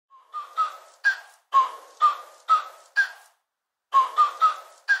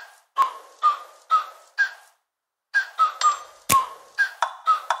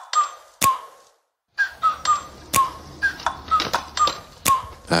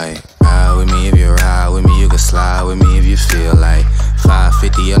Like, ride with me if you ride with me, you can slide with me if you feel like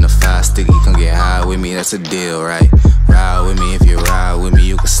 550 on the 5 sticky, come get high with me, that's a deal, right? Ride with me if you ride with me,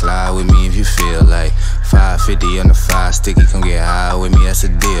 you can slide with me if you feel like 550 on the 5 sticky, come get high with me, that's a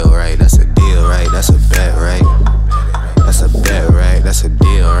deal, right? That's a deal, right? That's a bet, right? That's a bet, right? That's a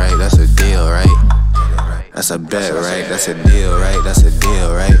deal, right? That's a deal, right? That's a bet, right? That's a deal, right? That's a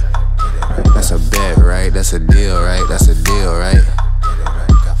deal, right? That's a bet, right? That's a deal, right? That's a deal, right?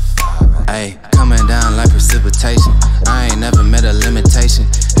 Ayy, coming down like precipitation. I ain't never met a limitation.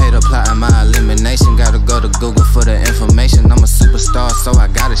 Hate plotting my elimination. Gotta go to Google for the information. I'm a superstar, so I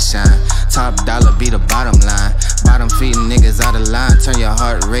gotta shine. Top dollar be the bottom line. Bottom feeding niggas out of line. Turn your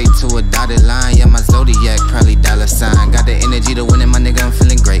heart rate to a dotted line. Yeah, my zodiac probably dollar sign. Got the energy to win it, my nigga, I'm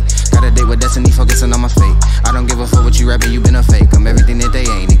feeling great. Got a date with destiny, focusing on my fate. I don't give a fuck what you rapping, you been a fake. I'm everything that they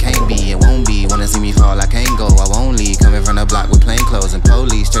ain't, it can't be, it won't be. Wanna see me fall, I can't go, I won't leave. Coming from the block with plain clothes and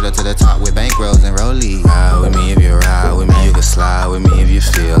police. Straight up to the top with bankrolls and rollies. Ride with me if you ride with me, you can slide with me if you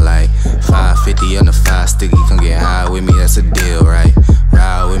feel like 550 on the 5 sticky, come get high with me, that's a deal, right?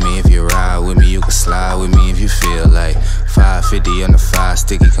 Ride with me if you ride with me, you can slide with me if you feel like 550 on the 5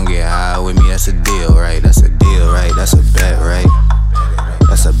 sticky, come get high with me, that's a deal, right? That's a deal, right? That's a bet, right?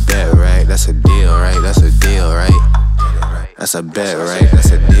 That's a bet, right? That's a deal, right? That's a deal, right? That's a bet, right?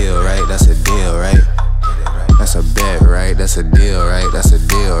 That's a deal, right? That's a deal, right? That's a bet, right? That's a deal, right? That's a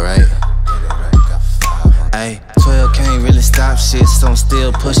deal, right? Ayy, 12 can't really stop shit, so I'm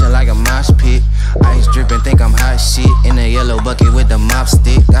still pushing like a mosh pit. Ice dripping, think I'm hot shit. In a yellow bucket with the mop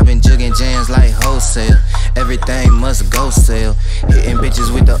stick. I've been jugging jams like wholesale. Everything must go sell. Hitting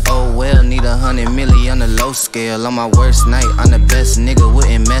bitches with the oh well. Need 100 milli on the low scale. On my worst night, I'm the best nigga.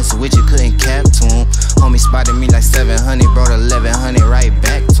 Wouldn't mess with you, couldn't cap to him. Homie spotted me like 700, brought 1100 right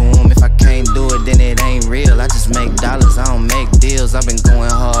back to him. If I can't do it, then it ain't real. I just make dollars, I don't make deals. I've been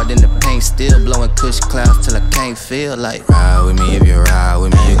going hard in the paint, still blowing kush clouds till I can't feel like. Ride with me if you ride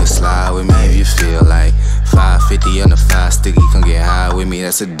with me, you can slide with me if you feel like 550 on the 5 sticky, come get high with me,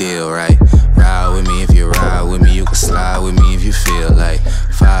 that's a deal, right? Ride with me if you ride with me, you can slide with me if you feel like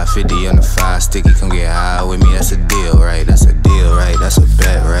 550 on the 5 sticky, come get high with me, that's a deal, right? That's a deal, right? That's a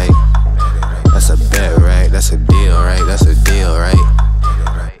bet, right? That's a bet, right? That's a deal, right? That's a deal,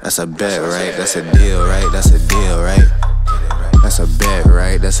 right? That's a bet, right? That's a deal, right? That's a deal, right? That's a bet,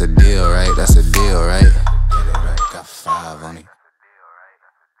 right? That's a deal, right? That's a deal, right?